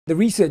The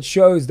research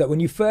shows that when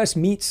you first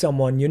meet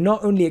someone, you're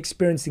not only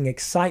experiencing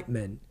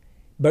excitement,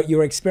 but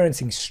you're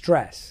experiencing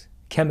stress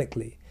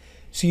chemically.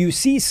 So you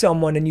see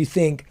someone and you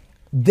think,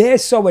 they're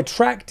so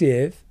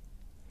attractive.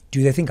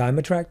 Do they think I'm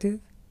attractive?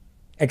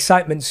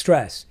 Excitement,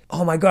 stress.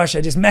 Oh my gosh,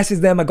 I just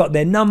messaged them. I got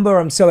their number.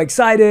 I'm so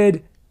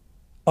excited.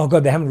 Oh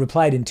God, they haven't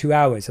replied in 2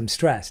 hours. I'm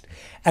stressed.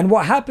 And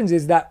what happens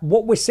is that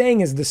what we're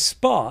saying is the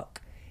spark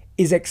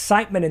is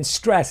excitement and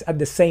stress at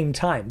the same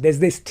time. There's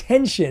this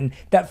tension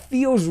that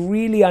feels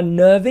really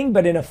unnerving,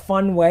 but in a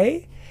fun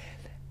way.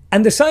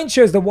 And the science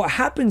shows that what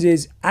happens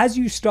is as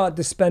you start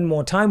to spend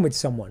more time with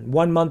someone,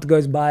 1 month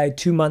goes by,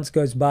 2 months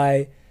goes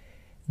by,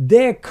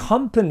 their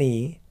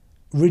company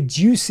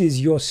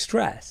reduces your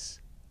stress.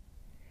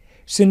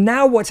 So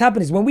now what's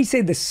happened is when we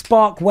say the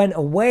spark went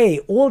away,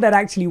 all that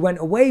actually went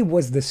away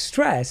was the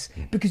stress,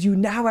 because you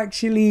now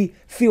actually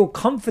feel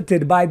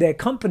comforted by their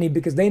company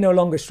because they no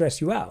longer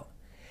stress you out.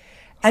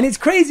 And it's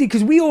crazy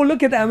because we all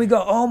look at that and we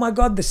go, oh my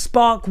God, the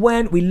spark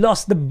went, we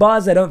lost the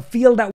buzz, I don't feel that